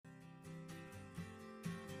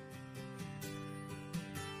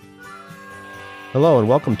Hello and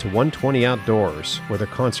welcome to 120 Outdoors, where the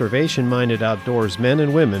conservation-minded outdoors men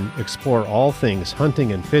and women explore all things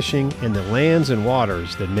hunting and fishing in the lands and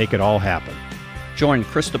waters that make it all happen. Join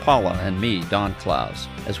Chris DePaula and me, Don Klaus,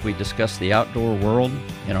 as we discuss the outdoor world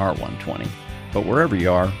in our 120. But wherever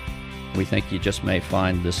you are, we think you just may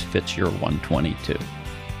find this fits your 120 too.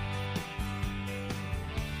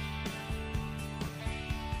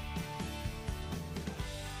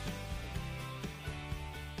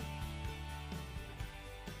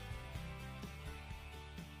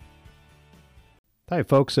 Hi,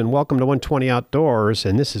 folks, and welcome to 120 Outdoors,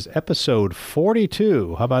 and this is episode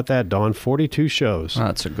 42. How about that, Don? 42 shows.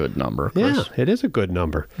 That's a good number, Chris. Yeah, it is a good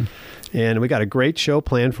number. And we got a great show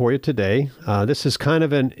planned for you today. This is kind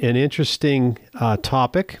of an interesting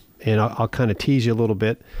topic, and I'll kind of tease you a little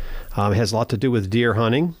bit. It has a lot to do with deer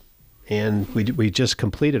hunting, and we just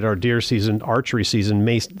completed our deer season, archery season,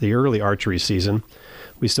 the early archery season.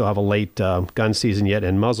 We still have a late gun season yet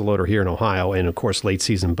and muzzleloader here in Ohio, and of course late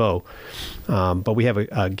season bow. But we have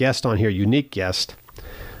a guest on here, unique guest,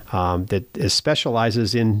 that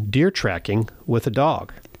specializes in deer tracking with a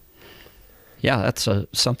dog. Yeah, that's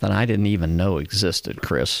something I didn't even know existed,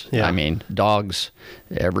 Chris. Yeah. I mean, dogs,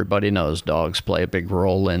 everybody knows dogs play a big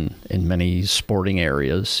role in many sporting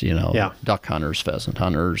areas, you know, Yeah. Duck hunters, pheasant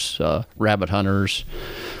hunters, rabbit hunters,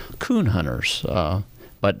 coon hunters.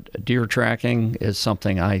 But deer tracking is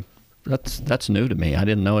something that's new to me. I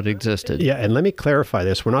didn't know it existed. Yeah, and let me clarify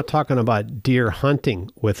this. We're not talking about deer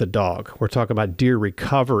hunting with a dog. We're talking about deer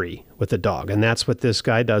recovery with a dog. And that's what this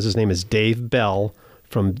guy does. His name is Dave Bell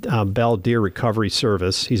from Bell Deer Recovery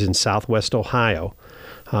Service. He's in Southwest Ohio.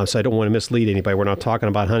 So I don't want to mislead anybody. We're not talking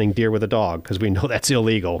about hunting deer with a dog because we know that's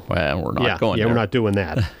illegal. Well, we're not going there. We're not doing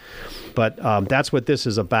that. But that's what this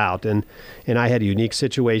is about. And I had a unique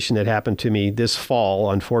situation that happened to me this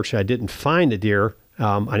fall. Unfortunately, I didn't find a deer,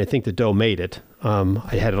 and I think the doe made it.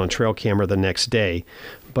 I had it on trail camera the next day.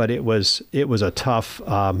 But it was a tough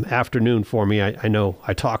afternoon for me. I know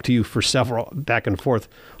I talked to you for back and forth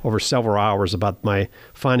over several hours about my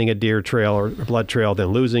finding a deer trail or blood trail, then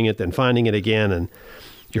losing it, then finding it again. And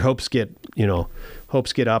your hopes get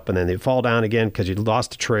up and then they fall down again because you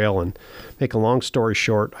lost the trail. And make a long story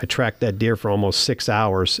short, I tracked that deer for almost 6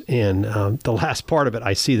 hours. And the last part of it,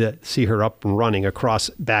 I see her up and running across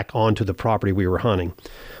back onto the property we were hunting,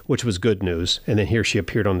 which was good news. And then here she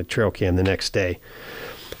appeared on the trail cam the next day.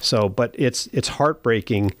 So, but it's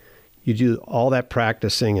heartbreaking. You do all that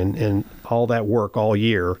practicing and all that work all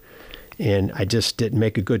year. And I just didn't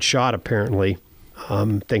make a good shot, apparently.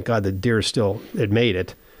 Thank God the deer it made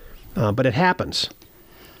it. But it happens.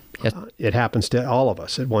 It happens to all of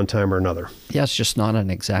us at one time or another. Yeah, it's just not an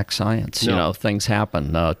exact science. No. You know, things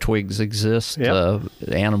happen. Twigs exist. Yep.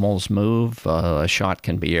 Animals move. A shot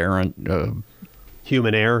can be errant.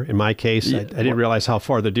 Human error, in my case. Yeah. I didn't realize how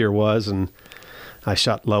far the deer was, and I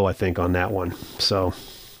shot low, I think, on that one. So,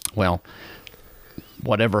 well,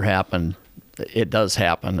 whatever happened, it does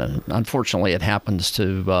happen. And unfortunately, it happens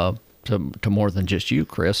to more than just you,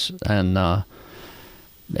 Chris. And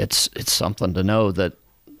it's something to know that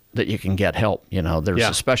you can get help. You know, there's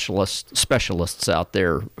a specialists out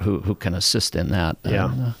there who can assist in that.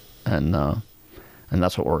 And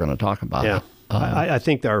that's what we're going to talk about. Yeah. I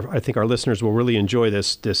think our listeners will really enjoy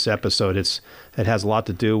this episode. It has a lot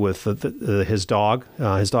to do with his dog.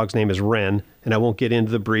 His dog's name is Ren, and I won't get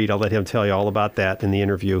into the breed. I'll let him tell you all about that in the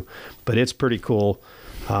interview. But it's pretty cool.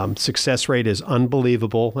 Success rate is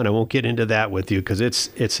unbelievable, and I won't get into that with you because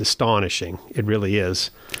it's astonishing. It really is.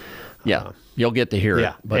 Yeah, you'll get to hear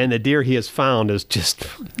it. But, and the deer he has found is just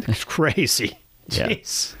crazy.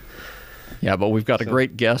 Jeez. Yeah, but we've got a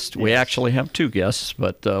great guest. We actually have two guests,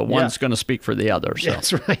 but one's going to speak for the other. So.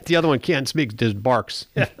 That's right. The other one can't speak, just barks.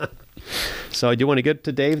 So do you want to get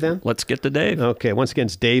to Dave then? Let's get to Dave. Okay. Once again,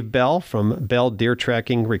 it's Dave Bell from Bell Deer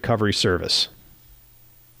Tracking Recovery Service.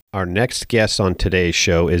 Our next guest on today's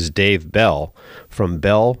show is Dave Bell from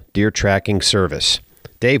Bell Deer Tracking Service.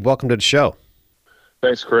 Dave, welcome to the show.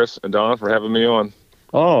 Thanks, Chris and Don, for having me on.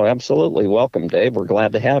 Oh, absolutely. Welcome, Dave. We're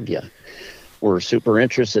glad to have you. We're super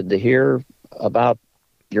interested to hear about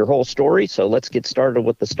your whole story, so let's get started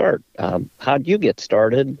with the start. How'd you get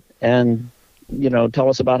started? And, tell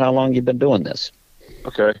us about how long you've been doing this.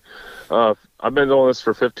 Okay. I've been doing this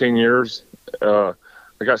for 15 years. I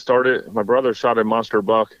got started, my brother shot a monster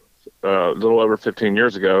buck a little over 15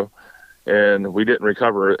 years ago, and we didn't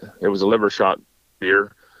recover it. It was a liver shot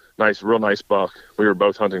deer. Real nice buck. We were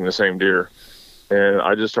both hunting the same deer. And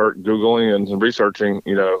I just started Googling and researching,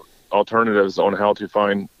 alternatives on how to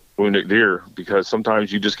find wounded deer, because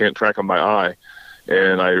sometimes you just can't track them by eye.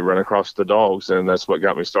 And I ran across the dogs, and that's what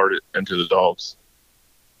got me started into the dogs.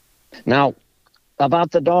 Now,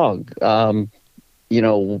 about the dog. You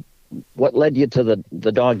know, what led you to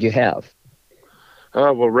the dog you have?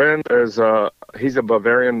 Well, Ren is he's a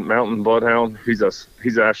Bavarian mountain bloodhound.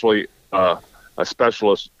 He's actually a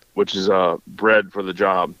specialist, which is bred for the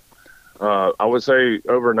job. I would say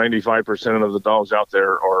over 95% of the dogs out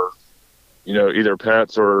there are, you know, either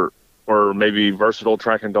pets or maybe versatile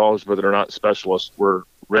tracking dogs, but they're not specialists. Where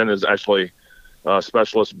Ren is actually a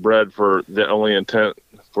specialist bred for the only intent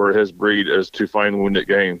for his breed is to find wounded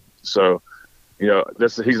game. So, you know,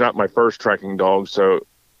 he's not my first tracking dog. So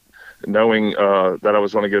knowing that I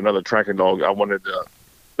was going to get another tracking dog, I wanted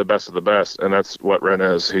the best of the best. And that's what Ren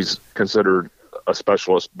is. He's considered a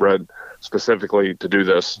specialist bred specifically to do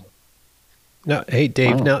this. Now, hey,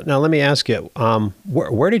 Dave, now let me ask you,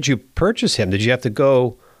 where did you purchase him? Did you have to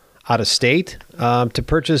go out of state to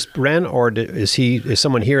purchase Ren, or is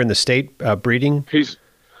someone here in the state breeding? He's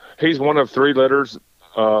one of 3 litters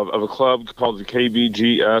of a club called the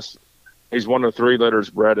KBGS. He's one of 3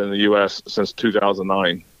 litters bred in the U.S. since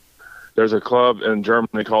 2009. There's a club in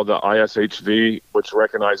Germany called the ISHV, which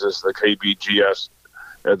recognizes the KBGS.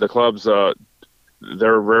 The clubs,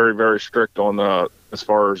 they're very, very strict on as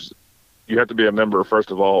far as you have to be a member,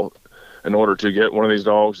 first of all, in order to get one of these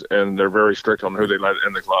dogs, and they're very strict on who they let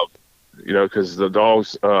in the club. You know, because the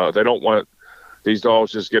dogs, they don't want these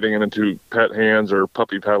dogs just getting into pet hands or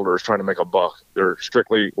puppy peddlers trying to make a buck. They're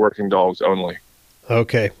strictly working dogs only.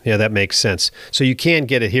 Okay. Yeah, that makes sense. So you can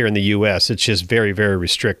get it here in the U.S. It's just very, very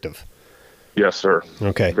restrictive. Yes, sir.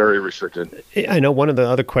 Okay. Very restricted. I know one of the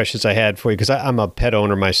other questions I had for you, because I'm a pet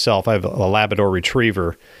owner myself. I have a Labrador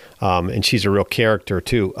Retriever, and she's a real character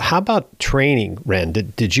too. How about training Ren?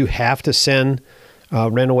 Did you have to send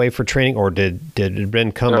Ren away for training, or did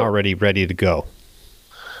Ren come already ready to go?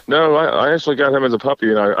 No, I actually got him as a puppy,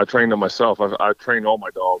 and I trained him myself. I trained all my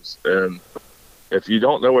dogs, and if you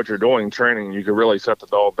don't know what you're doing training, you can really set the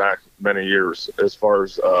dog back many years. As far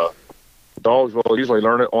as dogs will usually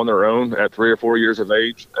learn it on their own at 3 or 4 years of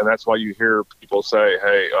age, and that's why you hear people say,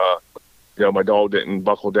 "Hey, you know, my dog didn't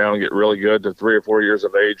buckle down and get really good to 3 or 4 years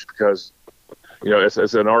of age," because you know it's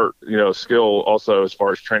an art, you know, skill also as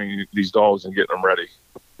far as training these dogs and getting them ready,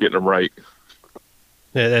 getting them right.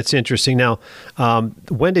 Yeah, that's interesting. Now,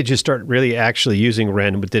 when did you start really actually using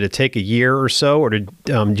Ren? Did it take a year or so, or did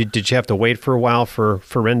you have to wait for a while for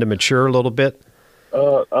Ren to mature a little bit?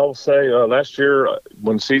 I'll say last year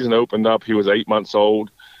when season opened up, he was 8 months old,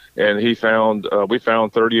 and we found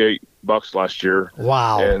 38 bucks last year.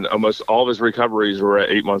 Wow! And almost all of his recoveries were at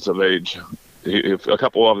 8 months of age. A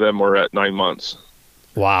couple of them were at 9 months.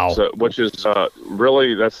 Wow! So, which is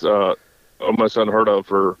really that's almost unheard of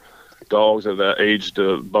for dogs at that age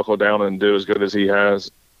to buckle down and do as good as he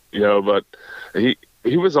has. You know, but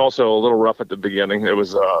he was also a little rough at the beginning. It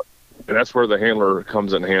was and that's where the handler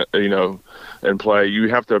comes in in play. You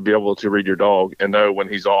have to be able to read your dog and know when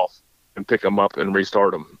he's off and pick him up and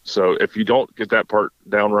restart him. So if you don't get that part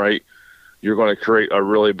down right, you're going to create a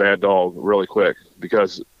really bad dog really quick,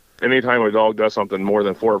 because anytime a dog does something more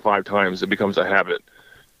than 4 or 5 times, it becomes a habit,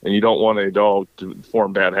 and you don't want a dog to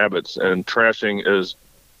form bad habits. And trashing is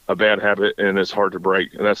a bad habit, and it's hard to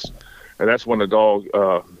break. And that's when the dog,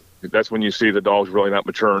 that's when you see the dog's really not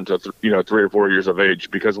maturing to 3 or 4 years of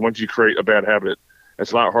age, because once you create a bad habit,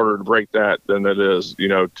 it's a lot harder to break that than it is,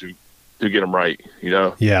 to get them right,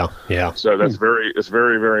 Yeah. So it's very,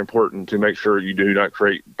 very important to make sure you do not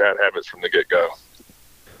create bad habits from the get-go.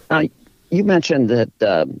 You mentioned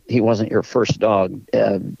that he wasn't your first dog.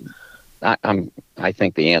 I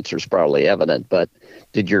think the answer is probably evident, but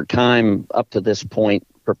did your time up to this point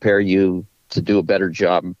prepare you to do a better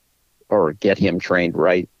job or get him trained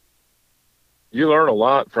right? You learn a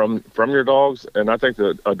lot from your dogs, and I think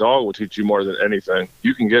that a dog will teach you more than anything.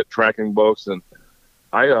 You can get tracking books, and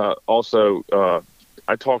I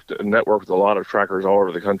I talked and network with a lot of trackers all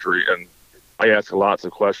over the country, and I ask lots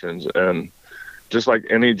of questions. And just like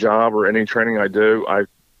any job or any training I do, I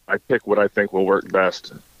pick what I think will work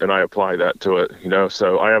best, and I apply that to it.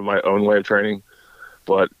 So I have my own way of training,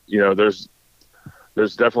 but there's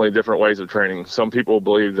definitely different ways of training. Some people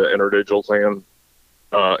believe the interdigital gland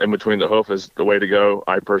in between the hoof is the way to go.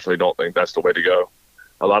 I personally don't think that's the way to go.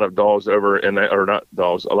 A lot of dogs a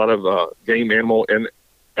lot of game animal in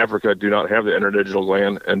Africa do not have the interdigital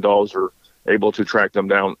gland, and dogs are able to track them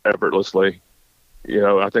down effortlessly.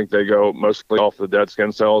 I think they go mostly off the dead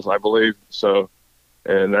skin cells, I believe. So,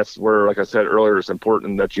 and that's where, like I said earlier, it's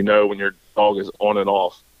important that when your dog is on and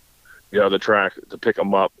off, the track, to pick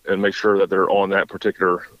them up and make sure that they're on that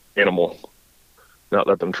particular animal, not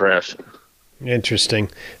let them trash. Interesting.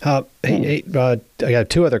 I got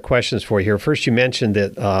two other questions for you here. First, you mentioned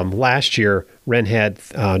that last year Ren had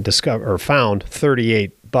found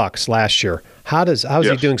 38 bucks last year. How's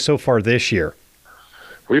he doing so far this year?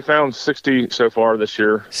 We found 60 so far this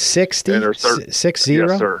year. 60? And there's 60?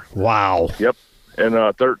 Yes, sir. Wow. Yep.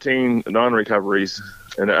 And 13 non-recoveries.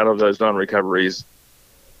 And out of those non-recoveries,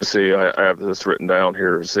 see, I have this written down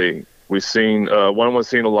here. See, we've seen one was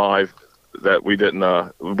seen alive that we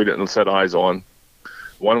didn't set eyes on.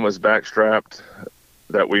 One was backstrapped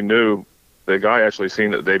that we knew the guy actually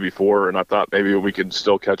seen it the day before, and I thought maybe we could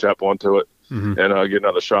still catch up onto it and get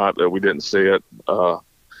another shot, but we didn't see it.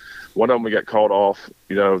 One of them we got called off,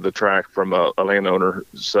 the track from a landowner.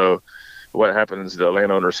 So what happened is the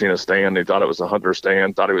landowner seen a stand. He thought it was a hunter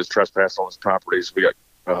stand, thought he was trespassing on his property. So we got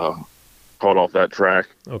called off that track.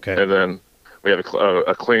 Okay. And then we had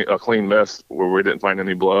a clean miss where we didn't find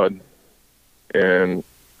any blood. And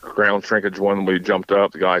ground shrinkage one, we jumped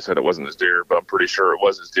up. The guy said it wasn't his deer, but I'm pretty sure it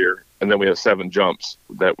was his deer. And then we have 7 jumps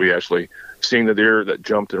that we actually seen the deer that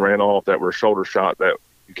jumped and ran off that were shoulder shot that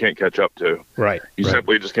you can't catch up to. Right. You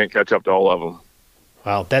simply just can't catch up to all of them.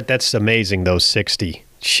 Wow, that's amazing, those 60.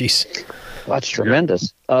 Jeez. Well, that's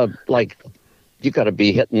tremendous. You got to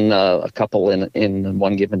be hitting a couple in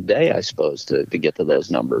one given day, I suppose, to get to those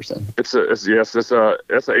numbers. And It's a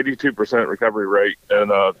 82% recovery rate,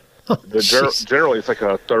 and generally it's like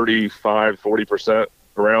a 35-40%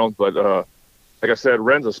 around. But like I said,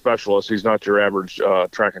 Ren's a specialist. He's not your average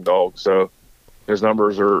tracking dog, so his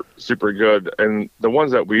numbers are super good. And the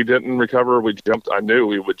ones that we didn't recover, we jumped. I knew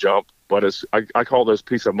we would jump, but I call those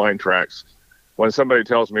peace of mind tracks. When somebody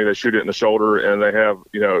tells me they shoot it in the shoulder and they have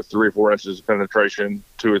 3 or 4 inches of penetration,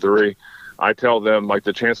 2 or 3, I tell them like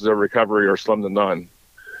the chances of recovery are slim to none.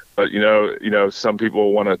 But some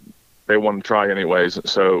people want to try anyways.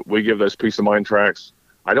 So we give those peace of mind tracks.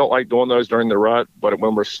 I don't like doing those during the rut, but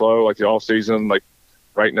when we're slow, like the off season, like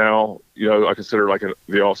right now, I consider like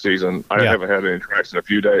the off season. I haven't had any tracks in a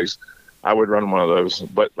few days. I would run one of those,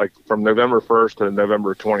 but like from November 1st to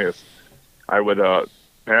November 20th, I would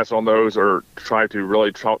pass on those or try to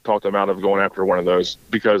really talk them out of going after one of those,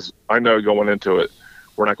 because I know going into it,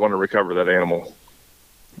 we're not going to recover that animal.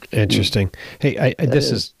 Interesting. Hey,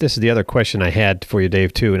 this is the other question I had for you,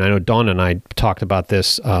 Dave, too. And I know Dawn and I talked about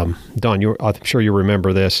this. Dawn, I'm sure you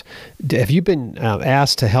remember this. Have you been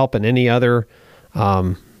asked to help in any other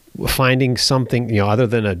finding something, other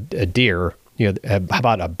than a deer? How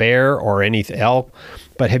about a bear or any elk?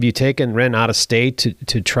 But have you taken Ren out of state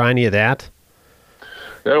to try any of that?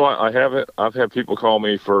 No, I haven't. I've had people call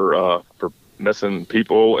me for missing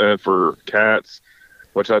people and for cats,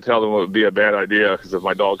 which I tell them it would be a bad idea, because if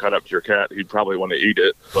my dog cut up to your cat, he'd probably want to eat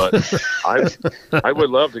it. But I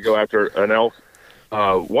would love to go after an elk.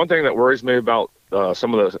 One thing that worries me about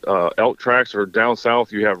some of the elk tracks are down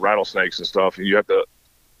south. You have rattlesnakes and stuff, and you have to,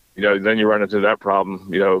 then you run into that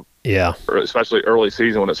problem. Yeah. Especially early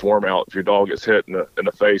season when it's warm out. If your dog gets hit in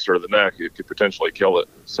the face or the neck, it could potentially kill it.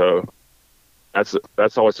 So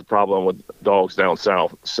that's always the problem with dogs down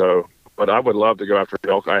south. So, but I would love to go after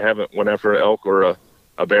elk. I haven't went after an elk or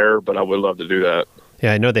a bear, but I would love to do that.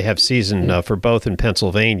 Yeah, I know they have season for both in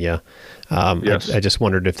Pennsylvania. Yes. I just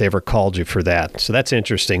wondered if they ever called you for that. So that's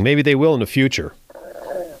interesting. Maybe they will in the future.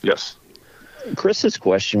 Yes. Chris's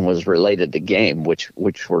question was related to game, which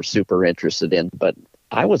we're super interested in. But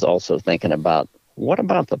I was also thinking about, what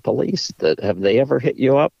about the police? Have they ever hit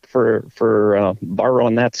you up for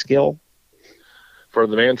borrowing that skill? For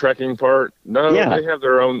the man tracking part, no. Yeah. They have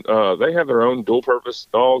their own. They have their own dual purpose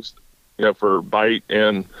dogs, for bite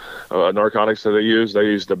and narcotics that they use. They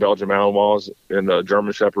use the Belgian Malinois and the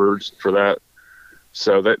German Shepherds for that.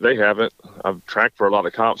 So they haven't. I've tracked for a lot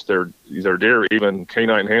of cops their deer, even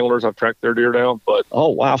canine handlers. I've tracked their deer down, but oh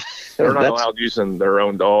wow, they're not allowed using their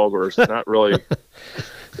own dog, or it's not really.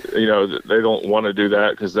 They don't want to do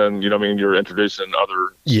that, because then you're introducing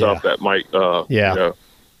other stuff that might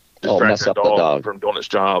mess up the dog from doing its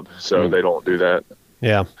job. So they don't do that.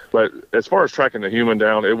 Yeah. But as far as tracking the human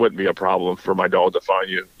down, it wouldn't be a problem for my dog to find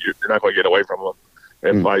you. You're not going to get away from him.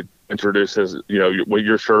 If I introduce his,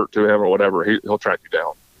 your shirt to him or whatever, he'll track you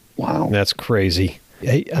down. Wow. That's crazy.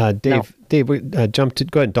 Hey, Dave, we jumped to,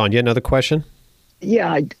 go ahead, Dawn, you had another question?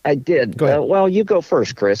 Yeah, I did. Go ahead. Well, you go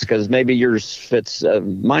first, Chris, because maybe yours fits.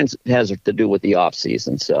 Mine has to do with the off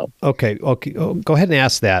season. So okay. Oh, go ahead and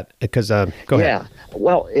ask that, because go ahead. Yeah.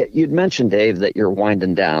 Well, you'd mentioned, Dave, that you're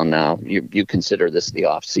winding down now. You consider this the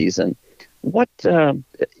off season. What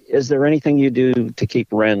is there anything you do to keep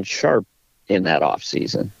Ren sharp in that off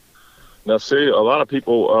season? Now, see, a lot of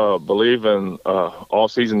people believe in all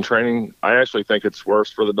season training. I actually think it's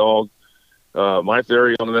worse for the dog. My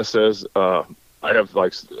theory on this is I've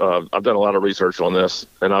done a lot of research on this,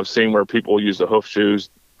 and I've seen where people use the hoof shoes,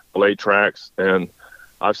 blade tracks, and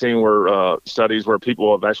I've seen where studies where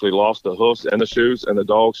people have actually lost the hoofs and the shoes, and the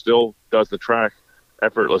dog still does the track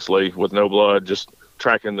effortlessly with no blood, just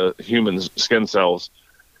tracking the human's skin cells.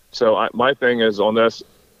 So my thing is on this,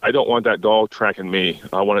 I don't want that dog tracking me.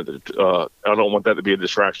 I don't want that to be a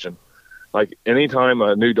distraction. Like anytime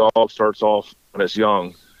a new dog starts off when it's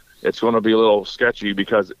young, it's going to be a little sketchy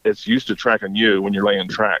because it's used to tracking you when you're laying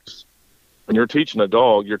tracks. When you're teaching a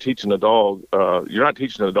dog, you're not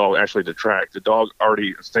teaching the dog actually to track. The dog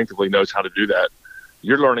already instinctively knows how to do that.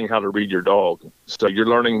 You're learning how to read your dog. So you're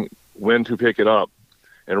learning when to pick it up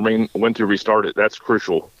and when to restart it. That's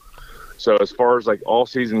crucial. So as far as like all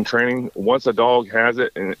season training, once a dog has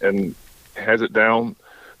it and has it down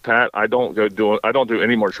pat, I don't do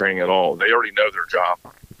any more training at all. They already know their job.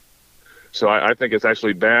 So I think it's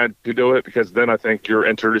actually bad to do it because then I think you're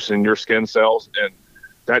introducing your skin cells, and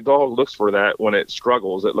that dog looks for that when it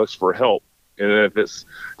struggles. It looks for help, and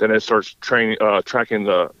then it starts tracking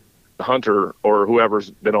the hunter or whoever's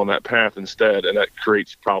been on that path instead, and that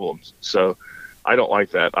creates problems. So I don't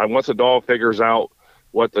like that. Once a dog figures out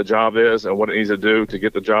what the job is and what it needs to do to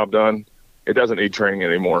get the job done, it doesn't need training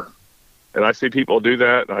anymore. And I see people do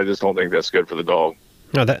that, and I just don't think that's good for the dog.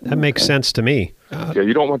 No, that makes sense to me. Yeah,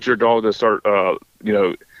 you don't want your dog to start,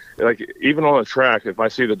 like even on a track, if I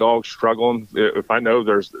see the dog struggling, if I know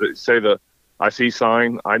I see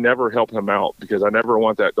sign, I never help him out because I never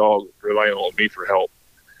want that dog relying on me for help.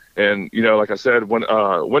 And, like I said,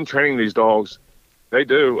 when training these dogs, they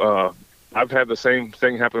do, I've had the same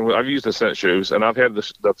thing happen. I've used the scent shoes, and I've had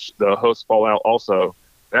the hoofs fall out also.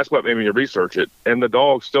 That's what made me research it. And the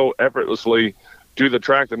dog still effortlessly do the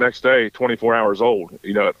track the next day, 24 hours old,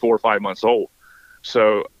 at 4 or 5 months old.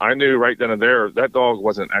 So I knew right then and there that dog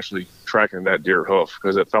wasn't actually tracking that deer hoof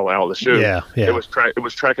because it fell out of the shoe. Yeah. It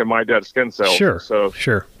was tracking my dead skin cells.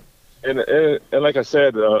 Sure. And like I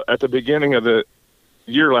said, at the beginning of the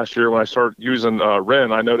year last year when I started using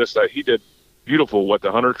Ren, I noticed that he did beautiful what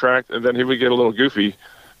the hunter tracked, and then he would get a little goofy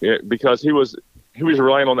because he was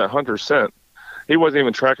relying on that hunter scent. He wasn't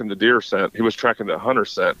even tracking the deer scent. He was tracking the hunter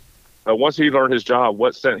scent. Once he learned his job,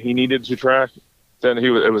 what scent he needed to track, then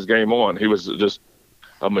it was game on. He was just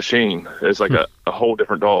a machine. It's like a whole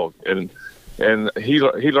different dog. And he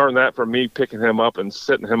learned that from me picking him up and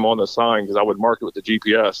sitting him on the sign because I would mark it with the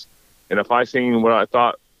GPS. And if I seen what I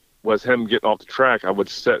thought was him getting off the track, I would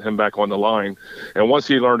set him back on the line. And once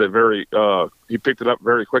he learned it he picked it up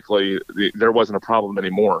very quickly, there wasn't a problem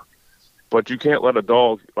anymore. But you can't let a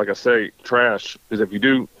dog, like I say, trash, because if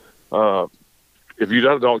you let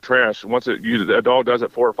a dog trash, a dog does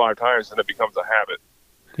it 4 or 5 times, then it becomes a habit.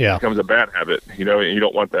 Yeah. It becomes a bad habit, and you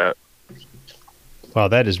don't want that. Wow,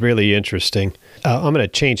 that is really interesting. I'm going to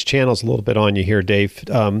change channels a little bit on you here, Dave.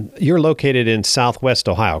 You're located in Southwest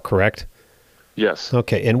Ohio, correct? Yes.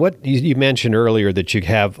 Okay, and what you mentioned earlier that you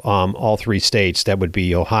have all 3 states, that would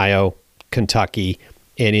be Ohio, Kentucky,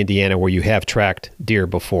 and Indiana, where you have tracked deer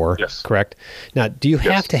before, yes. Correct? Now, do you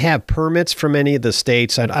have to have permits from any of the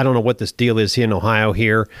states? I don't know what this deal is in Ohio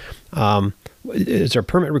here. Is there a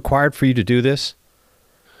permit required for you to do this?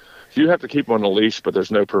 You have to keep them on a leash, but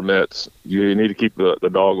there's no permits. You need to keep the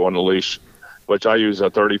dog on the leash, which I use a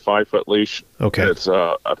 35-foot leash. Okay. And it's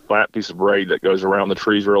a flat piece of braid that goes around the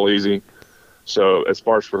trees real easy. So as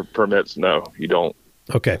far as for permits, no, you don't.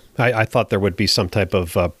 Okay. I thought there would be some type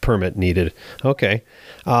of permit needed. Okay.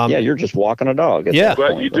 Yeah, you're just walking a dog.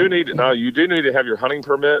 But you do need to have your hunting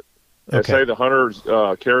permit. And say the hunter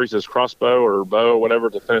carries his crossbow or bow or whatever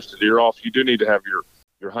to finish the deer off. You do need to have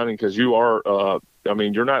your hunting because you are,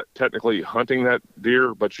 you're not technically hunting that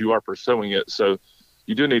deer, but you are pursuing it. So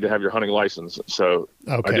you do need to have your hunting license. So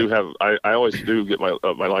I always do get my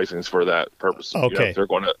license for that purpose. Okay.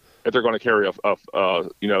 If they're going to carry a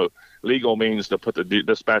legal means to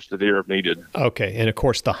dispatch the deer if needed. Okay. And of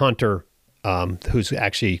course the hunter who's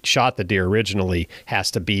actually shot the deer originally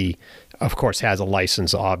has a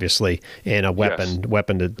license, obviously, and a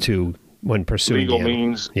weapon to when pursuing legal the animal.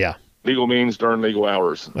 means. Yeah. Legal means during legal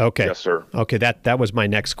hours. Okay. Yes, sir. Okay, that was my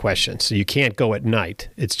next question. So you can't go at night.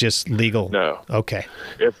 It's just legal. No. Okay.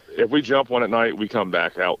 If we jump one at night, we come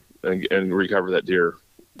back out and recover that deer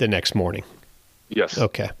the next morning. Yes.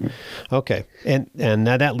 Okay. And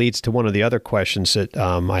now that leads to one of the other questions that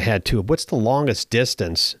I had too. What's the longest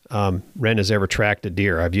distance Ren has ever tracked a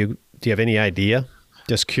deer? Do you have any idea?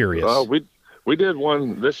 Just curious. We did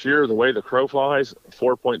one this year. The way the crow flies,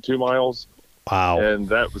 4.2 miles. Wow. And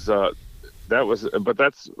but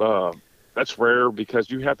that's rare because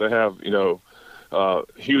you have to have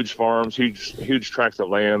huge farms, huge tracts of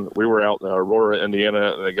land. We were out in Aurora,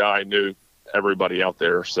 Indiana, and the guy knew everybody out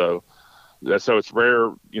there. So it's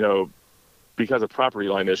rare, because of property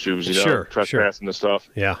line issues, trespassing and stuff.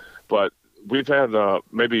 Yeah. But we've had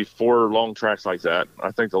maybe 4 long tracks like that.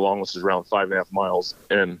 I think the longest is around 5.5 miles.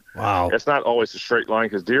 And wow, it's not always a straight line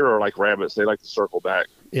because deer are like rabbits. They like to circle back.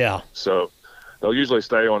 Yeah. So they'll usually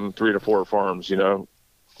stay on 3 to 4 farms,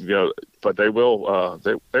 but they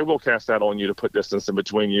will cast that on you to put distance in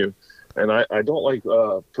between you. And I don't like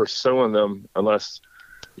pursuing them unless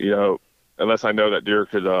I know that deer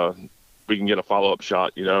could we can get a follow-up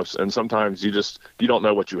shot, and sometimes you don't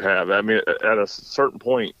know what you have. I mean, at a certain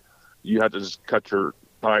point, you have to just cut your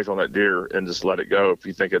ties on that deer and just let it go if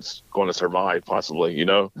you think it's going to survive, possibly,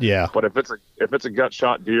 Yeah. But if it's a gut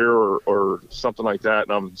shot deer or something like that,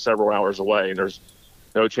 and I'm several hours away and there's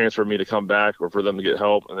no chance for me to come back or for them to get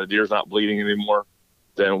help, and the deer's not bleeding anymore,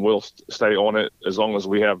 then we'll stay on it as long as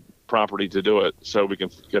we have property to do it, so we can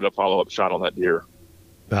get a follow-up shot on that deer.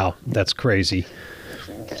 Wow, that's crazy.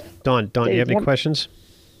 Don, do you have any questions?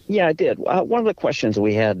 Yeah, I did. One of the questions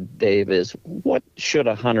we had, Dave, is what should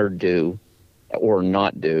a hunter do or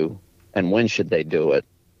not do, and when should they do it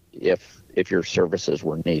if your services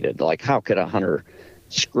were needed? Like, how could a hunter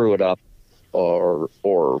screw it up, or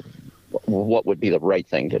what would be the right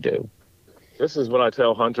thing to do? This is what I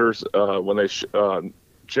tell hunters when they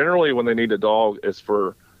generally when they need a dog is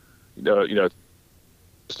for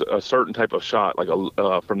a certain type of shot, like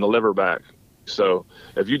from the liver back. So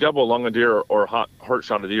if you double lung a deer or heart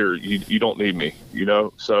shot a deer, you don't need me,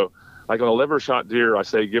 So like on a liver shot deer, I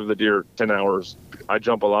say give the deer 10 hours. I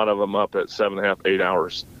jump a lot of them up at 7.5, 8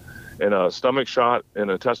 hours. And a stomach shot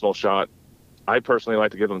and intestinal shot, I personally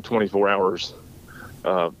like to give them 24 hours.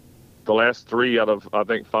 The last 3 out of, I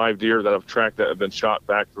think, 5 deer that I've tracked that have been shot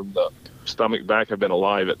back from the stomach back have been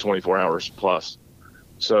alive at 24 hours plus.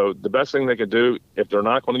 So the best thing they could do, if they're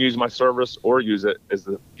not going to use my service or use it, is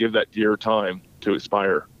to give that deer time to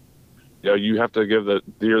expire. You have to give the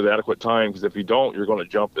deer the adequate time, because if you don't, you're going to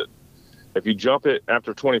jump it. If you jump it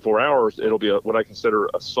after 24 hours, it'll be what I consider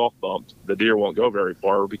a soft bump. The deer won't go very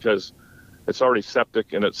far because it's already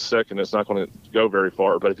septic and it's sick and it's not going to go very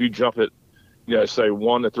far. But if you jump it, say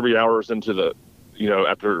 1 to 3 hours into the,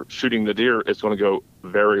 after shooting the deer, it's going to go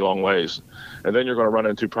very long ways. And then you're going to run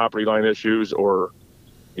into property line issues or,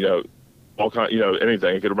 all kind,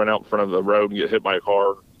 anything. It could run out in front of the road and get hit by a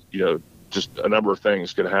car. Just a number of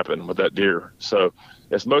things could happen with that deer. So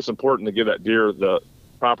it's most important to give that deer the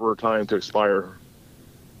proper time to expire,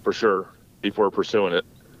 for sure, before pursuing it,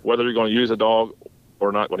 whether you're going to use a dog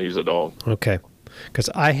or not going to use a dog. Okay. Because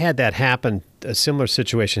I had that happen, a similar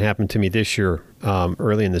situation happened to me this year,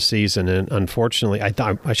 early in the season. And unfortunately,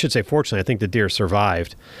 I should say fortunately, I think the deer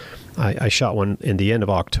survived. I shot one in the end of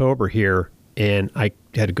October here, and I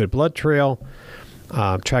had a good blood trail,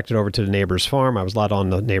 tracked it over to the neighbor's farm. I was allowed on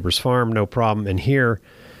the neighbor's farm, no problem. And here,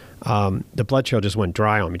 the blood trail just went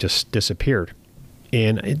dry on me, just disappeared.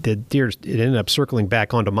 And the deer, it ended up circling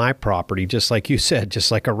back onto my property, just like you said, just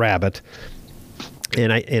like a rabbit.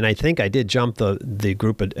 And I think I did jump the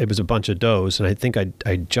group. It was a bunch of does, and I think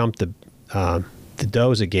I jumped the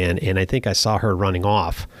does again, and I think I saw her running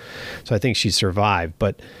off. So I think she survived.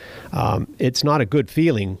 But it's not a good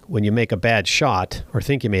feeling when you make a bad shot or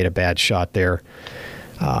think you made a bad shot there.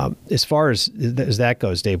 As far as that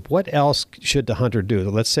goes, Dave, what else should the hunter do?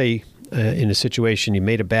 Let's say in a situation you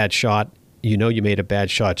made a bad shot, you made a bad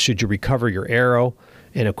shot. Should you recover your arrow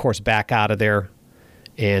and, of course, back out of there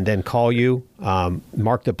and then call you,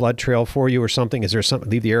 mark the blood trail for you or something? Is there something,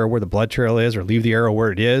 leave the arrow where the blood trail is or leave the arrow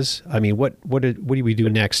where it is? I mean, what do we do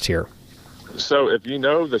next here? So if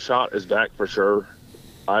the shot is back for sure,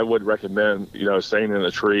 I would recommend, staying in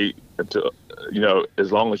the tree until,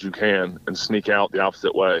 as long as you can and sneak out the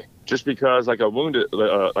opposite way. Just because like a wounded,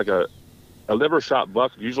 like a liver shot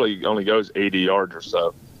buck usually only goes 80 yards or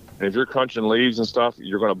so. And if you're crunching leaves and stuff,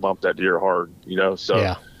 you're going to bump that deer hard, So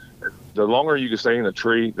yeah. The longer you can stay in the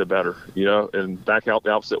tree, the better, and back out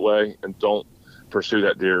the opposite way and don't pursue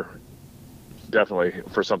that deer. Definitely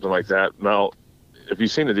for something like that. Now, if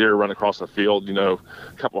you've seen a deer run across the field, a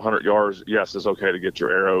couple 100 yards, yes, it's okay to get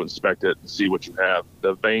your arrow, inspect it, and see what you have.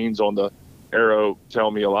 The veins on the arrow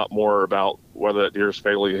tell me a lot more about whether that deer is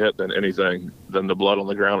fatally hit than the blood on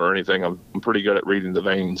the ground or anything. I'm pretty good at reading the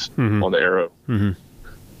veins on the arrow.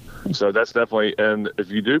 Mm-hmm. So that's definitely, and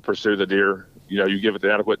if you do pursue the deer, you give it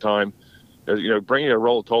the adequate time, bring a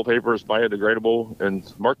roll of toll papers, biodegradable,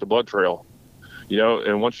 and mark the blood trail,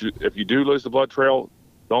 and if you do lose the blood trail,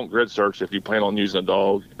 don't grid search if you plan on using a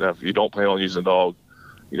dog. Now, if you don't plan on using a dog,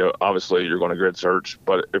 obviously you're going to grid search.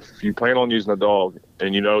 But if you plan on using a dog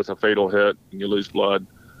and it's a fatal hit and you lose blood,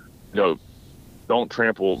 don't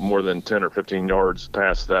trample more than 10 or 15 yards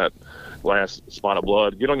past that last spot of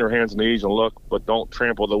blood. Get on your hands and knees and look, but don't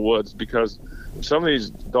trample the woods, because some of these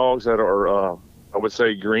dogs that are, I would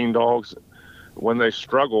say, green dogs, when they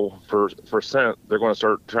struggle for scent, they're going to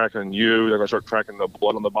start tracking you. They're going to start tracking the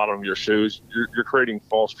blood on the bottom of your shoes. You're creating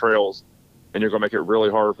false trails, and you're going to make it really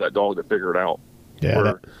hard for that dog to figure it out.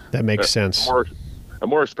 Yeah, that makes sense. A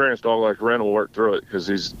more experienced dog like Ren will work through it, because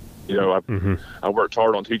he's, I worked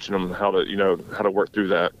hard on teaching him how to work through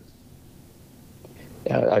that.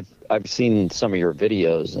 Yeah, I've seen some of your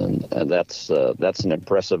videos, and that's an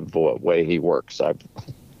impressive way he works.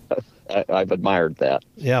 I've admired that.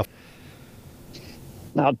 Yeah.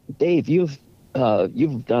 Now, Dave, you've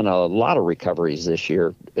done a lot of recoveries this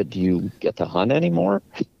year. Do you get to hunt anymore?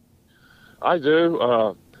 I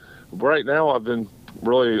do. Right now, I've been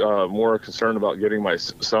really more concerned about getting my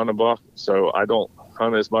son a buck, so I don't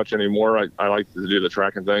hunt as much anymore. I like to do the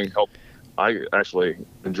tracking thing. I actually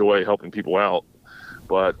enjoy helping people out,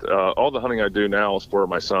 but all the hunting I do now is for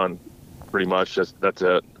my son. Pretty much, that's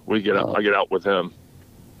it. I get out with him,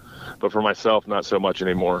 but for myself, not so much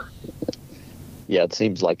anymore. Yeah, it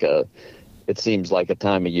seems like a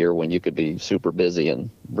time of year when you could be super busy, and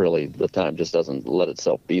really the time just doesn't let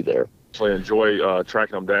itself be there. I enjoy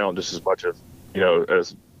tracking them down just as much as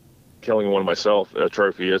killing one myself, a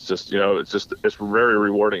trophy. It's just it's very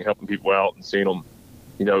rewarding helping people out and seeing them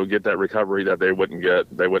get that recovery that they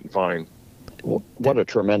wouldn't find. What a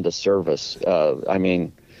tremendous service.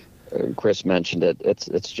 Chris mentioned it.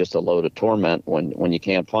 It's just a load of torment when you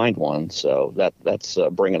can't find one. So that's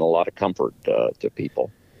bringing a lot of comfort to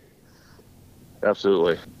people.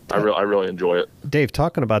 Absolutely, I really enjoy it. Dave,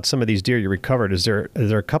 talking about some of these deer you recovered, is there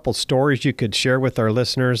a couple stories you could share with our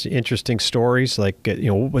listeners? Interesting stories, like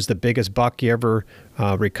what was the biggest buck you ever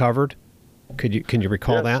recovered? Can you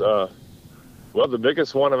recall that? Well, the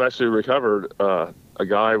biggest one I've actually recovered. A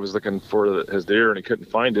guy was looking for his deer and he couldn't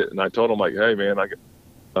find it, and I told him, like, hey man,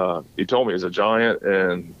 he told me he's a giant,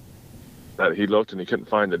 and that he looked and he couldn't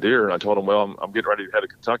find the deer. And I told him, well, I'm getting ready to head to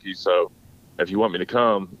Kentucky, so if you want me to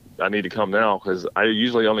come, I need to come now, because I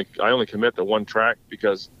only commit to one track,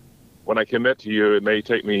 because when I commit to you, it may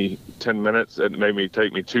take me 10 minutes. It may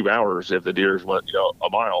take me 2 hours if the deer's went a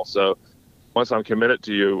mile. So once I'm committed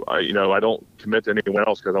to you, I don't commit to anyone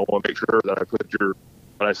else, because I want to make sure that I put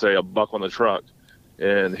when I say a buck on the truck.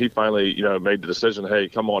 And he finally made the decision, hey,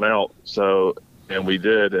 come on out. So. And we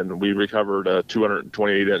did, and we recovered a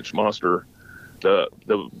 228-inch monster. The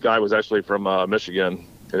guy was actually from Michigan,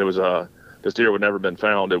 and it was this deer would never been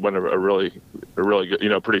found. It went a really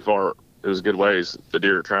good, pretty far. It was a good ways the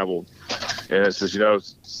deer traveled, and it's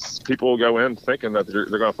just people go in thinking that they're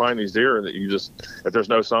going to find these deer, and that if there's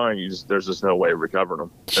no sign, there's just no way of recovering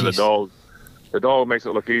them. Jeez. And the dog makes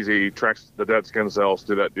it look easy. He tracks the dead skin cells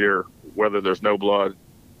to that deer, whether there's no blood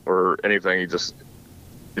or anything. He just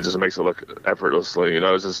makes it look effortlessly.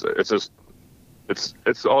 It's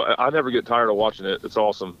all. I never get tired of watching it. It's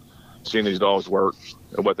awesome seeing these dogs work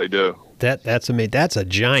and what they do. That's amazing. That's a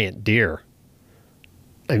giant deer.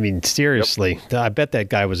 I mean, seriously, yep. I bet that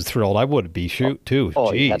guy was thrilled. I would be too.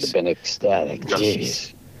 Oh, Jeez. He had to have been ecstatic.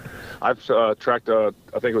 Jeez. I've tracked I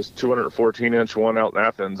think it was 214-inch one out in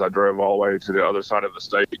Athens. I drove all the way to the other side of the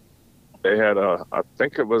state. They had I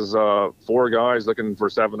think it was 4 guys looking for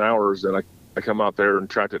 7 hours, and I come out there and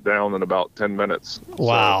tracked it down in about 10 minutes.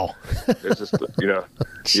 Wow. So it's just,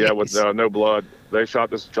 yeah, with no blood. They shot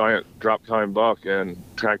this giant drop tine buck and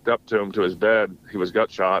tracked up to him to his bed. He was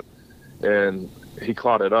gut shot, and he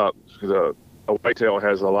clotted up. A whitetail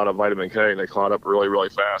has a lot of vitamin K, and they clot up really, really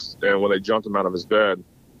fast. And when they jumped him out of his bed,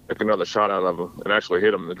 took another shot out of him and actually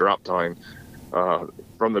hit him in the drop tine.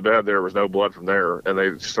 From the bed, there was no blood from there, and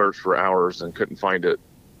they searched for hours and couldn't find it.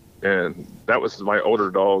 And that was my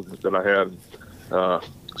older dog that I had.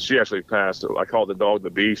 She actually passed. I called the dog the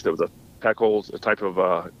Beast. It was a Peckles, a type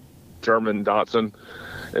of German Dachshund.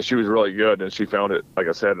 And she was really good. And she found it, like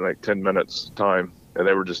I said, in like 10 minutes time. And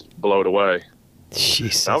they were just blown away.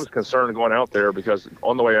 Jesus. I was concerned going out there, because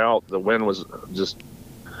on the way out, the wind was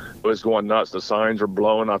going nuts. The signs were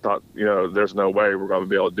blowing. I thought, there's no way we're going to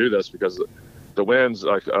be able to do this, because the wind's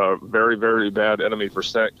like a very, very bad enemy for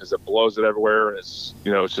scent, because it blows it everywhere. And it's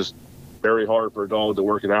just very hard for a dog to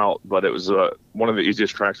work it out. But it was one of the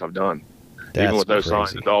easiest tracks I've done. That's even with no crazy.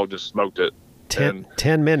 sign, the dog just smoked it. 10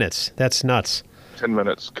 minutes. That's nuts. 10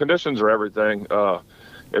 minutes. Conditions are everything.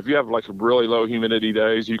 If you have like really low humidity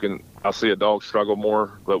days, I'll see a dog struggle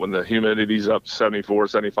more. But when the humidity's up 74,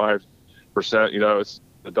 75%,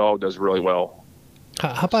 the dog does really well.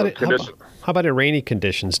 How about it? How about in rainy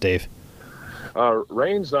conditions, Dave?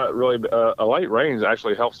 Rain's not really a light rain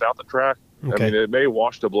actually helps out the track. Okay. I mean, it may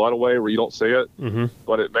wash the blood away where you don't see it, Mm-hmm.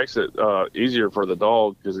 but it makes it easier for the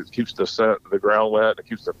dog because it keeps the ground wet. It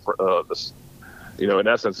keeps in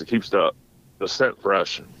essence, it keeps the scent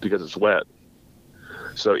fresh because it's wet.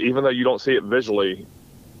 So even though you don't see it visually,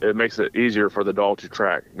 it makes it easier for the dog to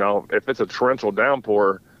track. Now, if it's a torrential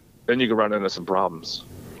downpour, then you can run into some problems.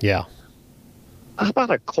 Yeah. How about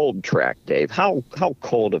a cold track, Dave? How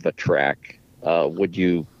cold of a track would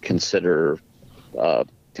you consider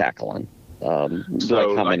tackling? Like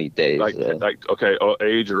how many days?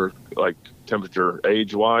 Age or like temperature,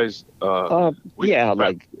 age-wise?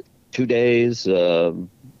 Like 2 days.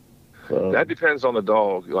 That depends on the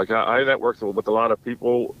dog. Like I networked with a lot of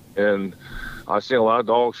people, and I've seen a lot of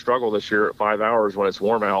dogs struggle this year at 5 hours when it's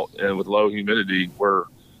warm out and with low humidity, where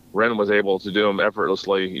Ren was able to do them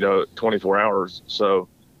effortlessly, 24 hours. So,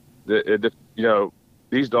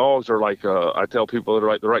 these dogs are like I tell people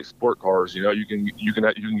they're like sport cars. You can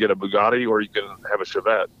get a Bugatti or you can have a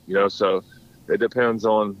Chevette. So it depends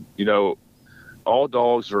on all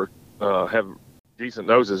dogs have decent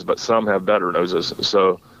noses, but some have better noses.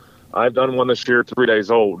 So I've done one this year, 3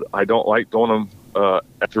 days old. I don't like doing them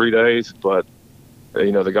at 3 days, but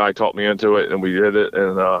the guy taught me into it and we did it,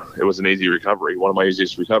 and it was an easy recovery, one of my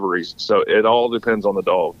easiest recoveries. So it all depends on the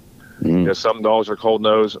dog. Mm. Some dogs are cold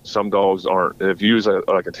nose, some dogs aren't. If you use a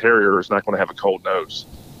terrier, it's not going to have a cold nose,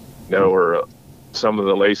 or some of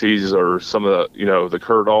the Lacy's or some of the the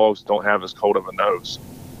cur dogs don't have as cold of a nose,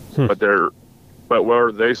 but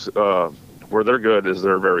where they're good is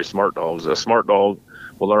they're very smart dogs. A smart dog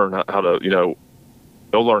will learn how to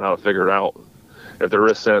they'll learn how to figure it out. If there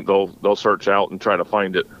is scent, they'll search out and try to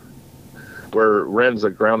find it. Where Ren's a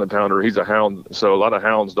ground and pounder, he's a hound, so a lot of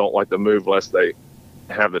hounds don't like to move unless they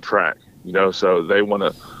have the track, so they want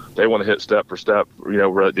to hit step for step,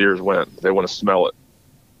 where the deers went. They want to smell it.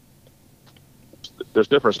 There's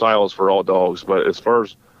different styles for all dogs, but as far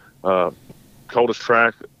as coldest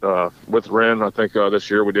track with Ren, I think this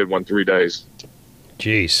year we did 3 days.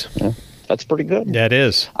 Jeez. Yeah, that's pretty good. That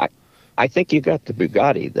is. I think you got the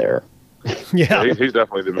Bugatti there. Yeah. He's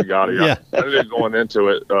definitely the Bugatti. Yeah. I ended up going into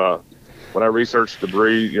it when I researched the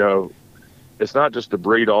breed. It's not just the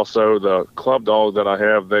breed. Also, the club dog that I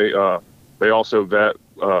have, they also vet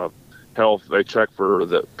health. They check for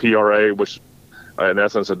the PRA, which in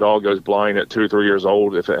essence, a dog goes blind at 2 or 3 years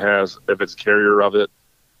old if it's carrier of it.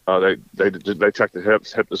 They check the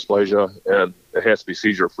hips, hip dysplasia, and it has to be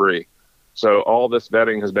seizure free. So all this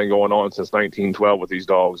vetting has been going on since 1912 with these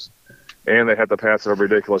dogs, and they have to pass a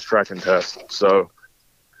ridiculous tracking test. So,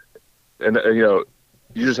 and you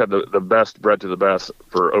just have the best bred to the best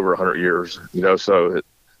for over 100 years. So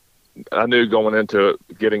I knew going into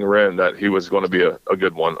it, getting Ren, that he was going to be a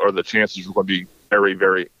good one, or the chances were going to be very,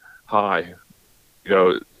 very high.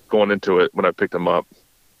 Going into it when I picked him up.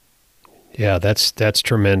 Yeah, that's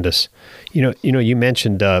tremendous. You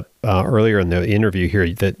mentioned earlier in the interview here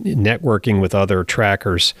that networking with other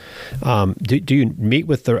trackers. Do you meet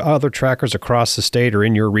with the other trackers across the state or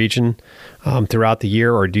in your region throughout the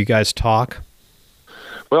year, or do you guys talk?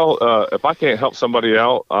 Well, if I can't help somebody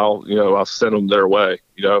out, I'll send them their way.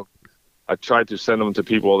 I try to send them to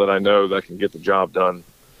people that I know that can get the job done.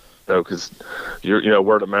 Because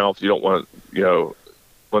word of mouth. You don't want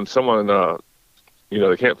when someone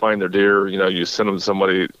they can't find their deer. You send them to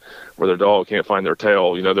somebody where their dog can't find their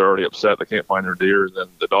tail. They're already upset they can't find their deer. Then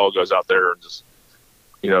the dog goes out there and just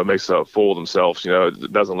makes a fool of themselves.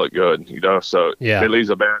 It doesn't look good. So yeah. It leaves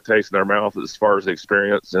a bad taste in their mouth as far as the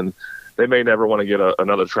experience, and they may never want to get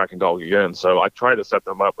another tracking dog again. So I try to set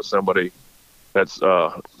them up with somebody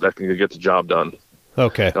that can get the job done.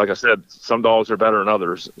 Okay. Like I said, some dogs are better than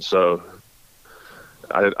others. So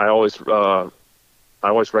I always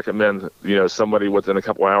recommend, somebody within a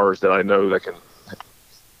couple hours that I know that can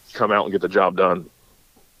come out and get the job done.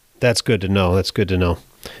 That's good to know.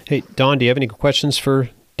 Hey, Don, do you have any questions for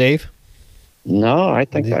Dave? No, I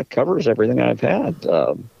think that covers everything I've had.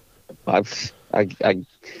 I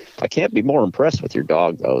can't be more impressed with your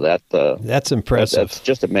dog, though. That's impressive. That's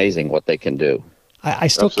just amazing what they can do. I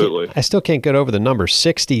still can't get over the number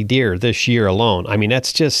 60 deer this year alone. I mean,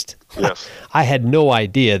 that's just, yes. I had no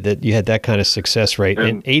idea that you had that kind of success rate.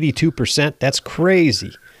 And 82%, that's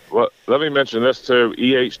crazy. Well, let me mention this too.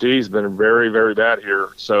 EHD has been very, very bad here.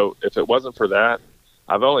 So if it wasn't for that,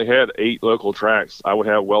 I've only had 8 local tracks. I would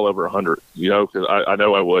have well over 100, because I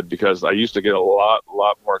know I would, because I used to get a lot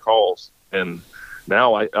more calls. And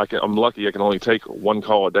now I'm lucky I can only take 1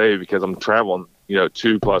 call a day because I'm traveling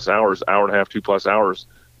 2+ hours, hour and a half, 2+ hours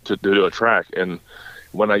to do a track. And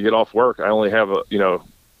when I get off work, I only have a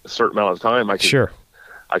certain amount of time I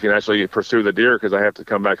can actually pursue the deer, because I have to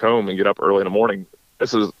come back home and get up early in the morning.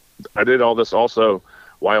 I did all this also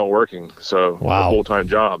while working, so wow. a full-time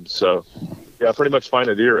job. So yeah, I pretty much find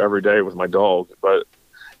a deer every day with my dog. But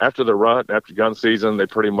after the rut, after gun season, they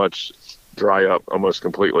pretty much dry up almost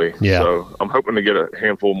completely. Yeah. So I'm hoping to get a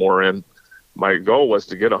handful more in. My goal was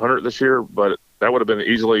to get 100 this year, but that would have been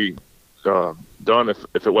easily done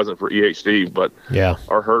if it wasn't for EHD. But yeah,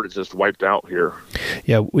 our herd is just wiped out here.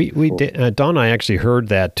 Yeah, we did. Don and I actually heard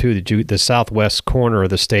that too. The southwest corner of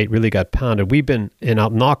the state really got pounded. We've been, and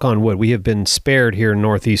I'll knock on wood, we have been spared here in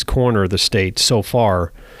northeast corner of the state so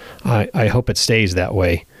far. I hope it stays that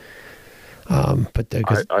way. But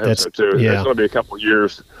I hope so too. Yeah. It's going to be a couple of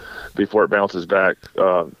years before it bounces back.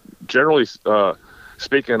 Generally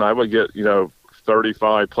speaking, I would get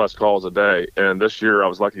 35 plus calls a day, and this year I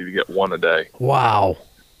was lucky to get one a day. Wow.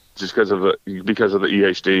 Just because of the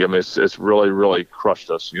EHD. I mean, it's really crushed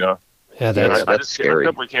us. Yeah, that's scary.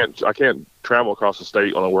 I can't travel across the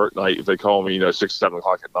state on a work night if they call me 6, 7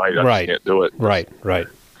 o'clock at night. I just can't do it. Right.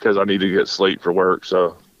 Because I need to get sleep for work.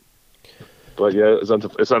 So, but yeah,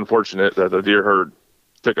 it's unfortunate that the deer herd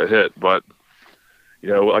took a hit. But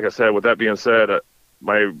like I said, with that being said,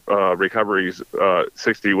 my recoveries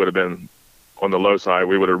 60 would have been on the low side.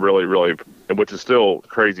 We would have really, which is still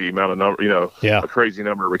crazy amount of number, a crazy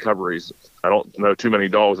number of recoveries. I don't know too many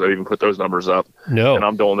dogs that even put those numbers up. No. And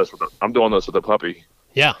I'm doing this with a puppy.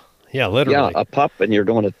 Yeah, literally. Yeah, a pup, and you're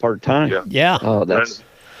doing it part time. Yeah. Oh, that's.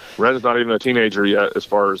 Ren's not even a teenager yet. As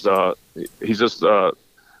far as he's just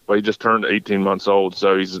he just turned 18 months old,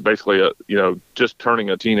 so he's basically just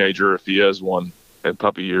turning a teenager if he is one in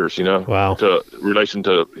puppy years. Wow. To relation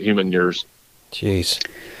to human years. Jeez.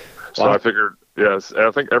 So I figured, yes,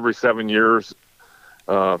 I think every 7 years,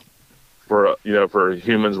 for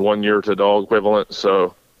humans, 1 year to dog equivalent.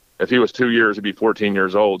 So if he was 2 years, he'd be 14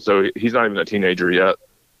 years old. So he's not even a teenager yet.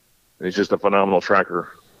 He's just a phenomenal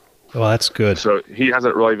tracker. Well, that's good. So he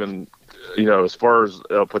hasn't really been, as far as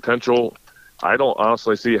potential, I don't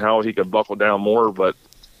honestly see how he could buckle down more. But,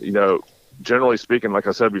 generally speaking, like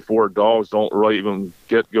I said before, dogs don't really even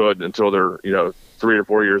get good until they're, 3 or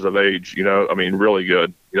 4 years of age, I mean, really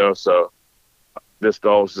good, so this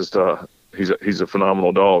dog's just, he's a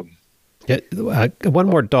phenomenal dog. Yeah, one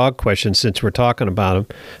more dog question since we're talking about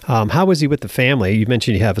him. How is he with the family? You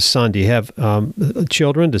mentioned you have a son. Do you have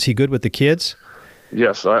children? Is he good with the kids?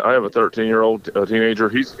 Yes, I have a 13-year-old teenager.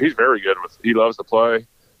 He's very good he loves to play.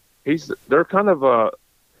 They're kind of,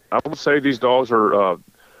 I would say these dogs are,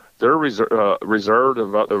 they're reserved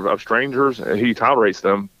of strangers, and he tolerates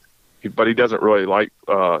them. But he doesn't really like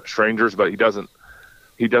strangers. But he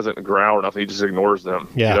doesn't growl or nothing. He just ignores them.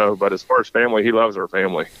 Yeah. But as far as family, he loves our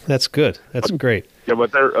family. That's good. That's great. Yeah.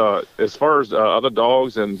 But they're as far as other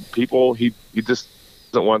dogs and people, he just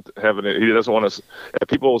doesn't want having it. He doesn't want to. If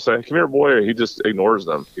people say, "Come here, boy," he just ignores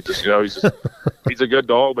them. He just he's a good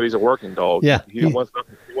dog, but he's a working dog. Yeah. He wants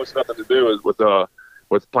nothing to do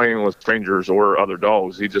with playing with strangers or other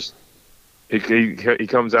dogs. He just. He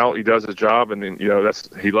comes out, he does his job, and then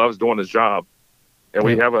he loves doing his job. And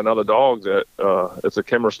we have another dog that it's a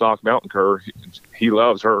Kimmerstock Mountain Cur. He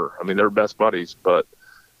loves her. I mean, they're best buddies. But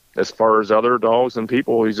as far as other dogs and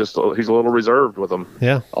people, he's a little reserved with them.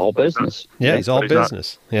 Yeah, all business. Yeah, he's all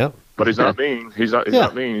business. Yeah, but he's not mean. He's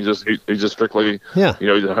not mean. He's just strictly. Yeah.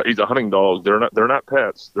 He's a hunting dog. They're not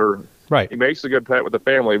pets. They're right. He makes a good pet with the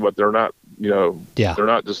family, but they're not. Yeah. They're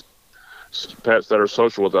not just pets that are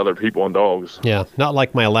social with other people and dogs. Yeah, not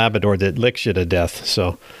like my Labrador that licks you to death.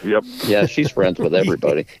 So. Yep. Yeah, she's friends with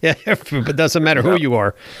everybody. Yeah, but it doesn't matter who you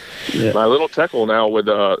are. Yeah. My little Teckle now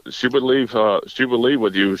she would leave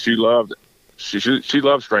with you. She loved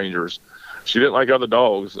strangers. She didn't like other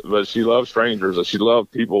dogs, but she loved strangers. She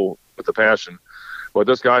loved people with a passion. But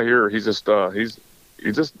this guy here, he just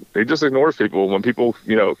ignores people. When people,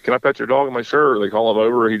 can I pet your dog? I'm like, sure. They call him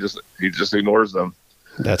over. He just ignores them.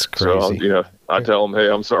 That's crazy. So, I tell him, hey,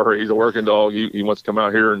 I'm sorry. He's a working dog. He wants to come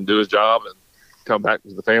out here and do his job and come back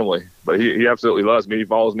to the family. But he absolutely loves me. He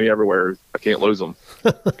follows me everywhere. I can't lose him.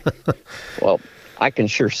 Well, I can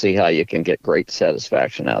sure see how you can get great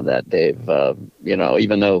satisfaction out of that, Dave.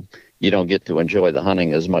 Even though you don't get to enjoy the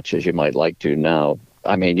hunting as much as you might like to now,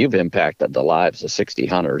 I mean, you've impacted the lives of 60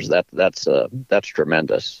 hunters. That's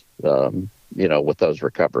tremendous, with those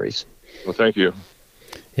recoveries. Well, thank you.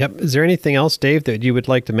 Yep. Is there anything else, Dave, that you would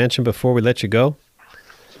like to mention before we let you go?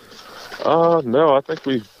 No, I think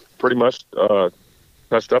we've pretty much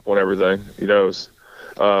touched up on everything.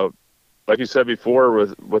 Like you said before,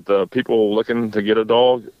 with the people looking to get a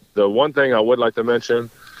dog, the one thing I would like to mention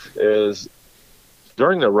is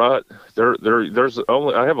during the rut, there's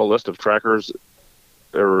only, I have a list of trackers.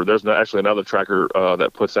 There's actually another tracker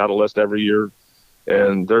that puts out a list every year,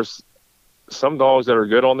 and there's some dogs that are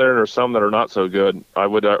good on there, and there's some that are not so good. I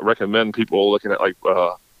would recommend people looking at, like,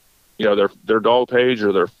 their dog page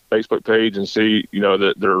or their Facebook page and see,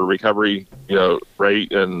 their recovery,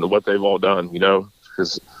 rate and what they've all done,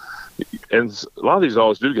 because and a lot of these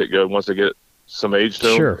dogs do get good once they get some age to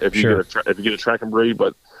them. If you get a track and breed,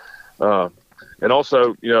 but and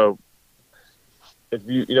also, if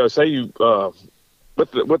you say you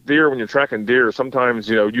with deer, when you're tracking deer, sometimes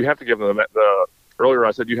you have to give them earlier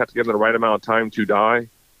I said you have to give them the right amount of time to die.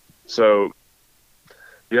 So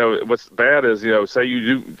what's bad is, say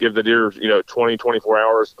you do give the deer 20, 24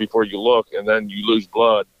 hours before you look, and then you lose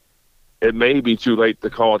blood. It may be too late to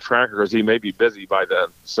call a tracker because he may be busy by then.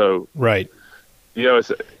 So right,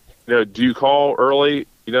 do you call early?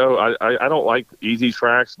 I don't like easy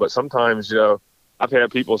tracks, but sometimes I've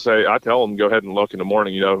had people say, I tell them go ahead and look in the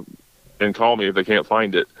morning, and call me if they can't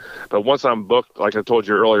find it. But once I'm booked, like I told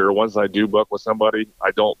you earlier, once I do book with somebody,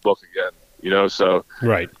 I don't book again. So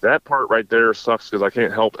right, that part right there sucks because I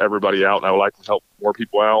can't help everybody out, and I would like to help more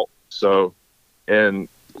people out. So, and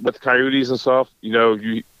with coyotes and stuff,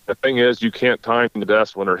 the thing is, you can't time the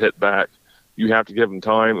best when they're hit back. You have to give them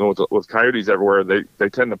time. And with coyotes everywhere, they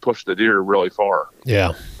tend to push the deer really far.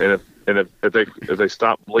 Yeah. And if they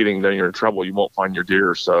stop bleeding, then you're in trouble. You won't find your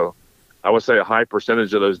deer. So I would say a high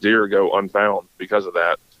percentage of those deer go unfound because of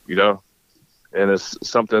that, And it's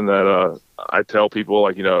something that I tell people,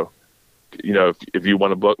 like, if you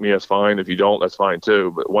want to book me, that's fine. If you don't, that's fine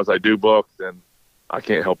too. But once I do book, then I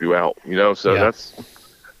can't help you out, So yeah.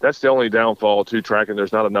 That's the only downfall to tracking.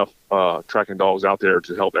 There's not enough tracking dogs out there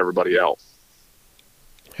to help everybody out.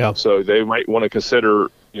 Yeah. So they might want to consider,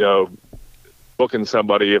 booking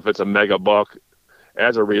somebody if it's a mega buck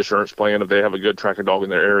as a reassurance plan if they have a good tracking dog in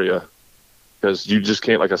their area. Because you just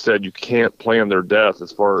can't, like I said, you can't plan their death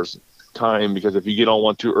as far as time, because if you get on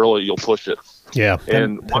one too early, you'll push it. Yeah.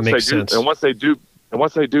 And that makes sense. once they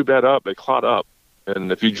do bed up, they clot up.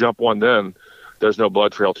 And if you jump one, then there's no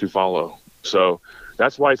blood trail to follow. So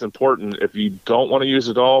that's why it's important, if you don't want to use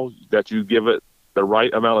a dog, that you give it the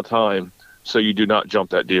right amount of time so you do not jump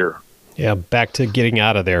that deer. Yeah, back to getting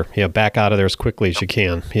out of there. Yeah, back out of there as quickly as you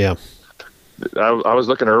can. Yeah. I was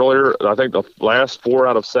looking earlier. I think the last 4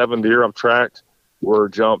 out of 7 deer I've tracked were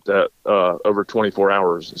jumped at over 24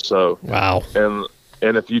 hours. So wow.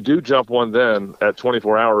 And if you do jump one, then at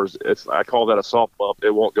 24 hours, I call that a soft bump.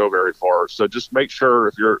 It won't go very far. So just make sure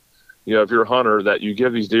if you're a hunter, that you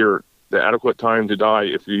give these deer the adequate time to die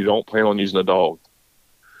if you don't plan on using a dog.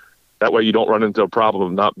 That way you don't run into a problem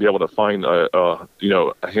of not be able to find a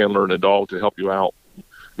handler and a dog to help you out,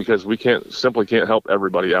 because we simply can't help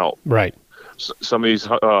everybody out. Right. Some of these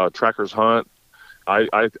trackers hunt.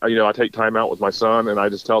 I take time out with my son, and I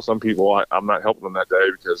just tell some people I'm not helping them that day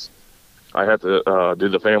because I have to do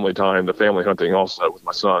the family time, the family hunting also with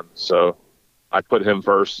my son. So I put him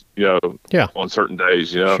first, on certain days,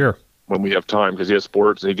 Sure. when we have time, because he has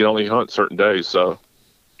sports and he can only hunt certain days. So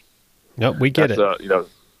no, we get it.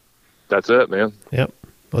 That's it, man. Yep.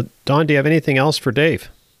 Well, Don, do you have anything else for Dave?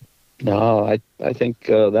 No, I think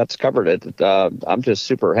that's covered it. I'm just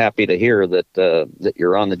super happy to hear that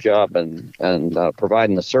you're on the job and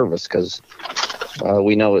providing the service, because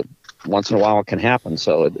we know it once in a while it can happen.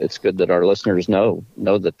 So it's good that our listeners know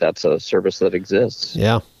that that's a service that exists.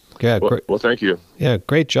 Yeah. Yeah. Well, thank you. Yeah.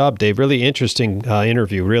 Great job, Dave. Really interesting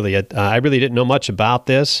interview. Really. I really didn't know much about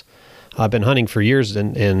this. I've been hunting for years,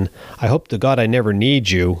 and I hope to God I never need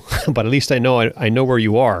you, but at least I know where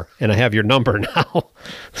you are, and I have your number now.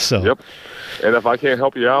 So. Yep. And if I can't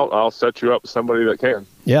help you out, I'll set you up with somebody that can.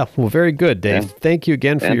 Yeah. Well, very good, Dave. Yeah. Thank you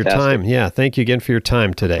again for your time. Yeah. Thank you again for your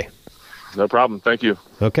time today. No problem. Thank you.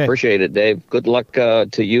 Okay. Appreciate it, Dave. Good luck to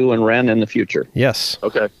you and Ren in the future. Yes.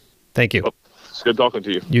 Okay. Thank you. Well, it's good talking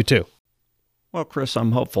to you. You too. Well, Chris,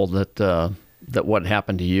 I'm hopeful that what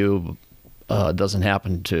happened to you doesn't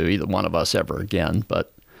happen to either one of us ever again.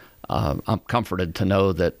 But I'm comforted to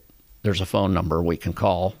know that there's a phone number we can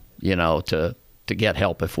call, to get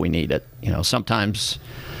help if we need it. Sometimes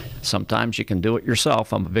you can do it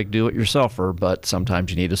yourself. I'm a big do-it-yourselfer, but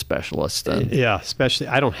sometimes you need a specialist. Yeah, especially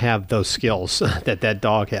I don't have those skills that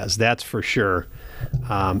dog has. That's for sure.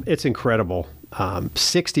 It's incredible.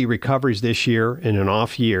 60 recoveries this year in an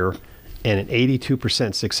off year, and an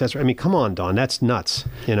 82% success rate. I mean, come on, Don, that's nuts.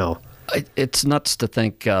 It's nuts to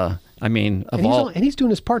think. He's doing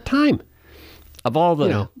this part time. Of all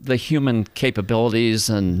the human capabilities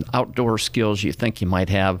and outdoor skills you think you might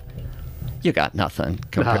have, you got nothing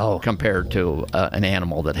compared to an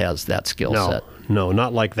animal that has that skill set. No,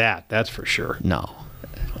 not like that. That's for sure. No.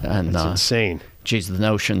 And That's insane. geez, the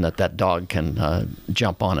notion that dog can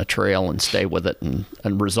jump on a trail and stay with it and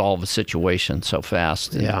resolve a situation so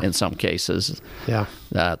fast in some cases. Yeah.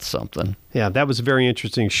 That's something. Yeah, that was a very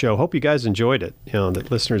interesting show. Hope you guys enjoyed it.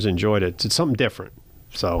 That listeners enjoyed it. It's something different.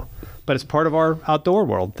 So, but it's part of our outdoor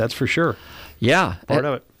world, that's for sure. Yeah. Part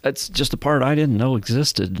of it. It's just a part I didn't know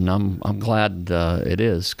existed, and I'm glad it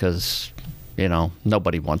is, because,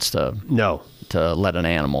 nobody wants to let an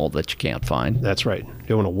animal that you can't find. That's right. You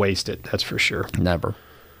don't want to waste it, that's for sure. Never.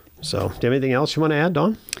 So, do you have anything else you want to add,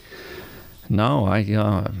 Don? No,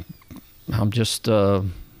 I'm just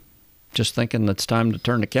thinking it's time to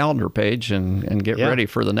turn the calendar page and get ready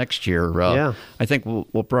for the next year. I think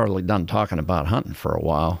we'll probably done talking about hunting for a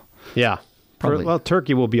while. Yeah. Probably. Well,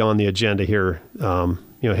 turkey will be on the agenda here,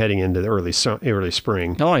 heading into the early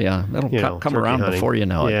spring. Oh, yeah. It'll come around hunting before you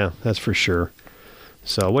know it. Yeah, that's for sure.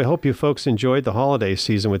 So we hope you folks enjoyed the holiday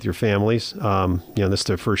season with your families. This is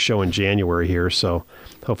their first show in January here, so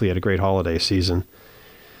hopefully you had a great holiday season.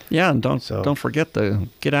 Yeah, and don't forget to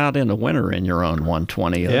get out in the winter in your own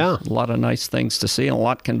 120. Yeah. A lot of nice things to see, and a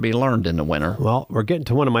lot can be learned in the winter. Well, we're getting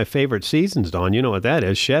to one of my favorite seasons, Don. You know what that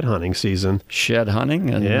is, shed hunting season. Shed hunting.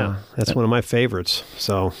 And, that's one of my favorites.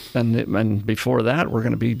 So And before that, we're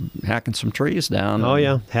going to be hacking some trees down. Oh,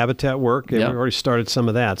 yeah, habitat work. Yeah. We've already started some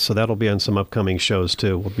of that, so that'll be on some upcoming shows,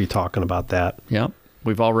 too. We'll be talking about that. Yep.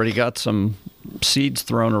 We've already got some seeds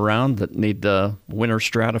thrown around that need to winter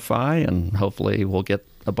stratify, and hopefully we'll get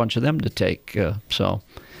a bunch of them to take. So,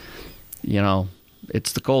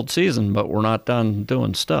 it's the cold season, but we're not done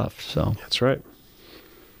doing stuff. So that's right.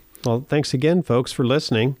 Well, thanks again, folks, for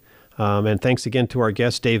listening. And thanks again to our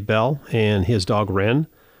guest, Dave Bell, and his dog, Ren.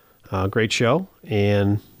 Great show.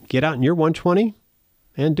 And get out in your 120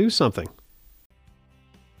 and do something.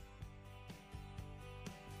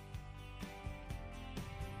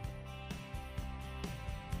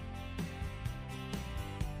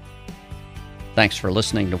 Thanks for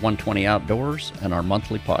listening to 120 Outdoors and our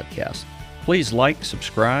monthly podcast. Please like,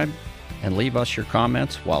 subscribe, and leave us your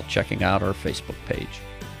comments while checking out our Facebook page.